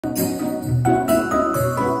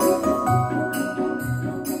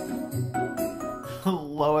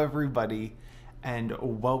everybody, and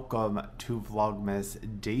welcome to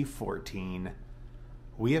Vlogmas Day 14.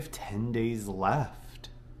 We have 10 days left.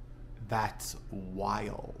 That's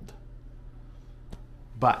wild.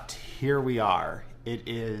 But here we are. It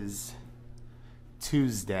is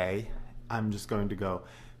Tuesday. I'm just going to go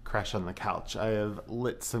crash on the couch. I have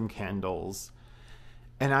lit some candles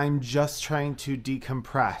and I'm just trying to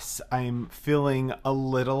decompress. I'm feeling a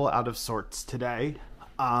little out of sorts today.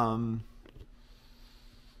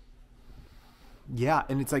 Yeah,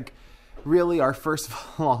 and it's like really our first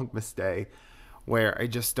Vlogmas day where I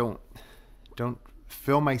just don't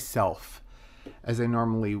feel myself as I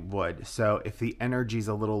normally would. So if the energy's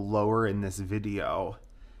a little lower in this video,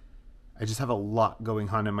 I just have a lot going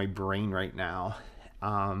on in my brain right now.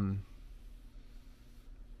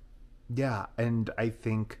 Yeah, and I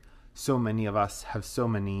think so many of us have so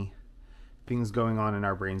many things going on in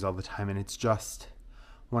our brains all the time, and it's just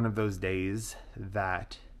one of those days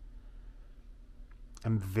that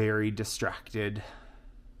I'm very distracted.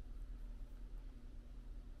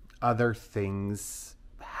 Other things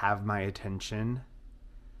have my attention,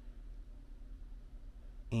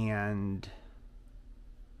 and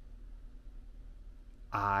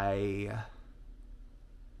I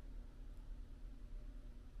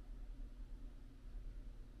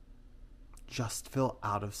just feel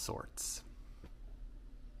out of sorts.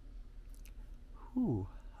 Whew.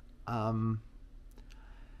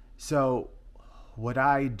 So what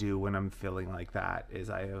I do when I'm feeling like that is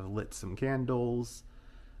I have lit some candles.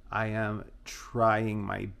 I am trying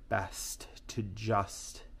my best to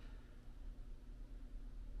just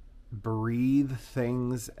breathe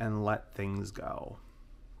things and let things go.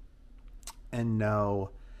 And know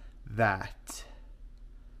that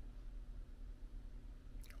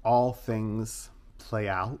all things play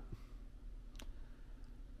out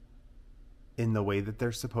in the way that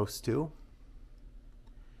they're supposed to.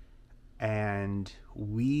 And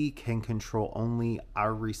we can control only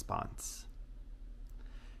our response.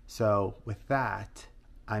 So with that,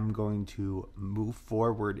 I'm going to move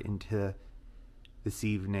forward into this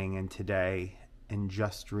evening and today and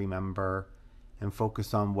just remember and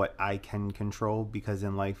focus on what I can control, because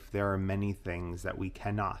in life there are many things that we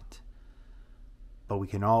cannot, but we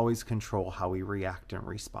can always control how we react and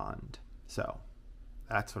respond. So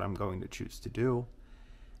that's what I'm going to choose to do,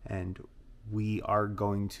 and we are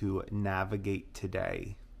going to navigate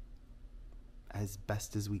today as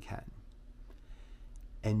best as we can.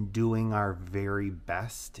 And doing our very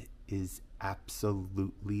best is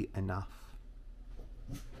absolutely enough.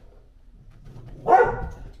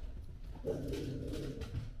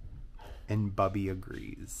 And Bubby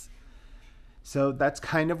agrees. So that's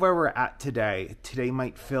kind of where we're at today. Today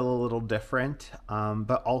might feel a little different,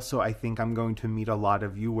 but also I think I'm going to meet a lot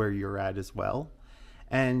of you where you're at as well.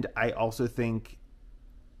 And I also think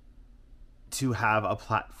to have a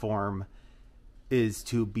platform is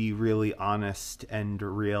to be really honest and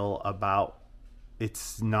real about,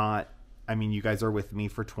 it's not, I mean, you guys are with me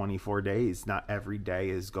for 24 days. Not every day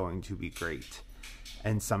is going to be great.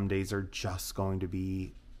 And some days are just going to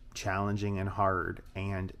be challenging and hard.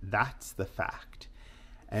 And that's the fact.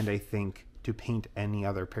 And I think to paint any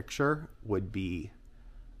other picture would be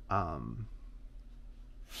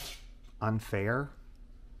unfair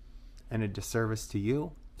and a disservice to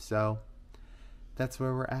you. So that's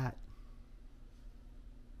where we're at.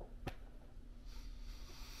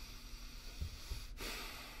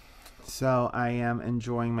 So I am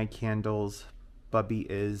enjoying my candles. Bubby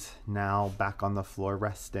is now back on the floor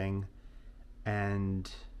resting,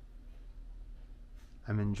 and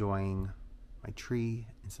I'm enjoying my tree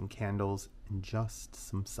and some candles and just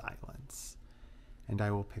some silence. And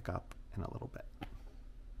I will pick up in a little bit.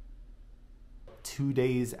 2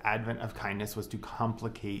 days Advent of kindness was to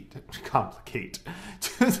complicate.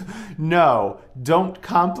 No, don't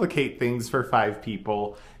complicate things for 5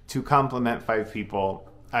 people. To compliment 5 people.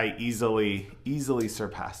 I easily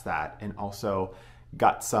surpassed that, and also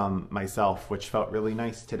got some myself, which felt really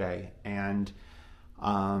nice today. And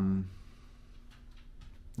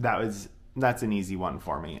that's an easy one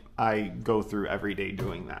for me. I go through every day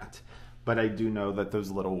doing that, but I do know that those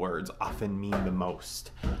little words often mean the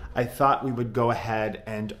most. I thought we would go ahead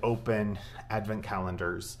and open Advent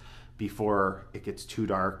calendars before it gets too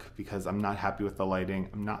dark, because I'm not happy with the lighting.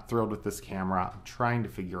 I'm not thrilled with this camera. I'm trying to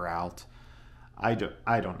figure out. I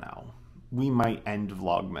don't know. We might end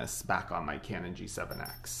Vlogmas back on my Canon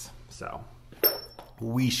G7X. So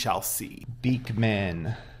we shall see.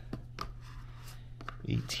 Beekman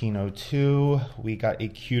 1802. We got a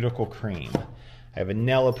cuticle cream. I have a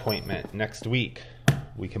nail appointment next week.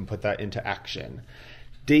 We can put that into action.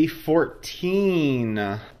 Day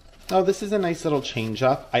 14. Oh, this is a nice little change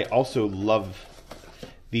up. I also love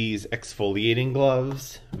these exfoliating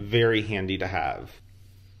gloves. Very handy to have.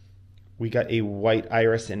 We got a white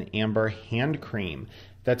iris and amber hand cream.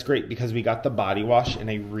 That's great because we got the body wash and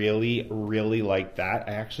I really, really like that.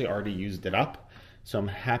 I actually already used it up, so I'm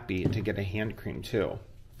happy to get a hand cream too.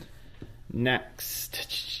 Next,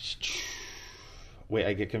 wait,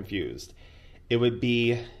 I get confused. It would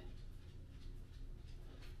be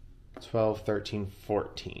 12, 13,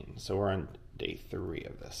 14. So we're on day 3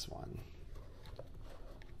 of this one.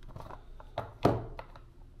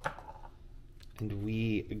 And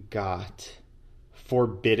we got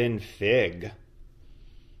Forbidden Fig.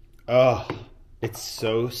 Oh, it's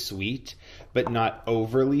so sweet, but not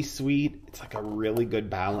overly sweet. It's like a really good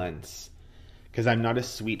balance. Because I'm not a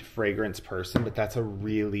sweet fragrance person, but that's a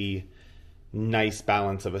really nice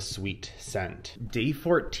balance of a sweet scent. Day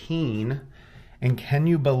 14, and can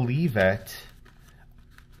you believe it?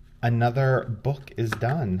 Another book is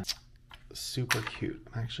done. Super cute.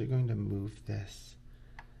 I'm actually going to move this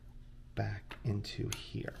back into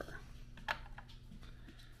here.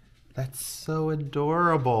 That's so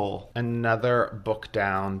adorable. Another book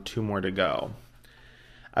down, 2 more to go.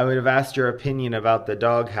 I would have asked your opinion about the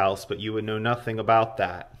doghouse, but you would know nothing about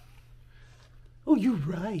that. Oh, you're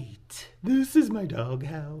right. This is my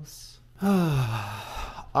doghouse.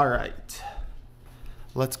 All right.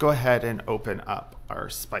 Let's go ahead and open up our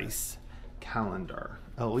spice calendar.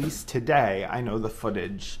 At least today, I know the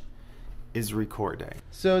footage is recording.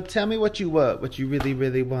 So tell me what you want, what you really,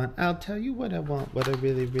 really want. I'll tell you what I want, what I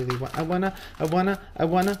really, really want. I wanna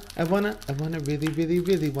really, really,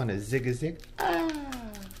 really wanna zig a zig. Ah!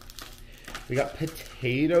 We got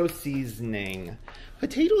potato seasoning.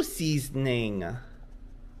 Potato seasoning.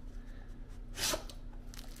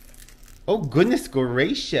 Oh, goodness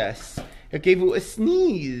gracious. It gave you a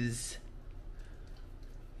sneeze.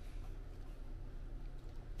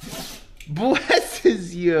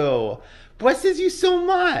 Blesses you. Blesses you so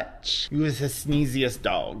much. You was the sneeziest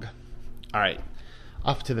dog. All right,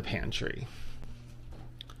 off to the pantry.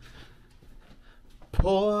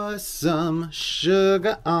 Pour some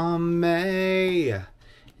sugar on me.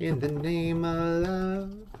 In the name of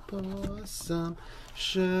love, pour some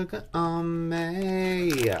sugar on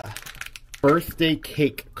me. Birthday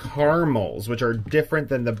cake caramels, which are different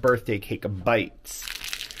than the birthday cake bites.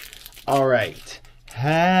 All right.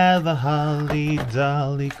 Have a holly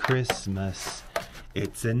dolly Christmas.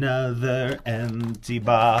 It's another empty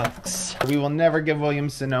box. We will never give William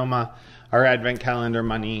Sonoma our advent calendar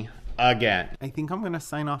money again. I think I'm going to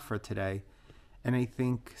sign off for today. And I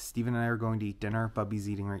think Steven and I are going to eat dinner. Bubby's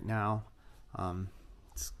eating right now.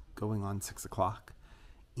 It's going on 6 o'clock.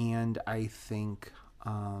 And I think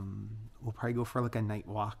we'll probably go for like a night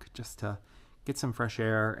walk just to get some fresh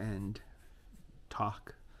air and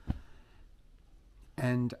talk.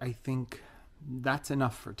 And I think that's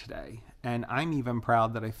enough for today. And I'm even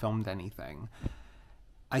proud that I filmed anything.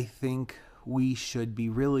 I think we should be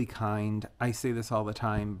really kind. I say this all the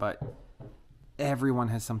time, but everyone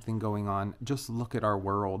has something going on. Just look at our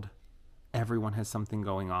world. Everyone has something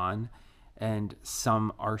going on. And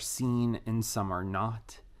some are seen and some are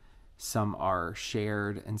not. Some are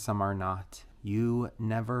shared and some are not. You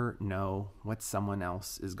never know what someone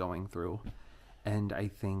else is going through. And I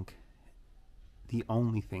think the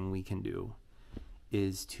only thing we can do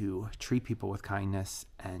is to treat people with kindness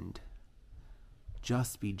and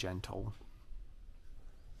just be gentle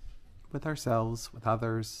with ourselves, with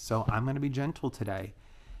others. So I'm going to be gentle today.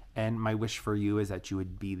 And my wish for you is that you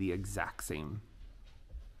would be the exact same.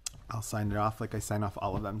 I'll sign it off like I sign off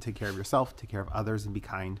all of them. Take care of yourself, take care of others, and be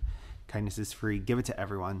kind. Kindness is free. Give it to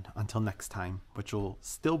everyone. Until next time, which will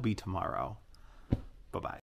still be tomorrow. Bye-bye.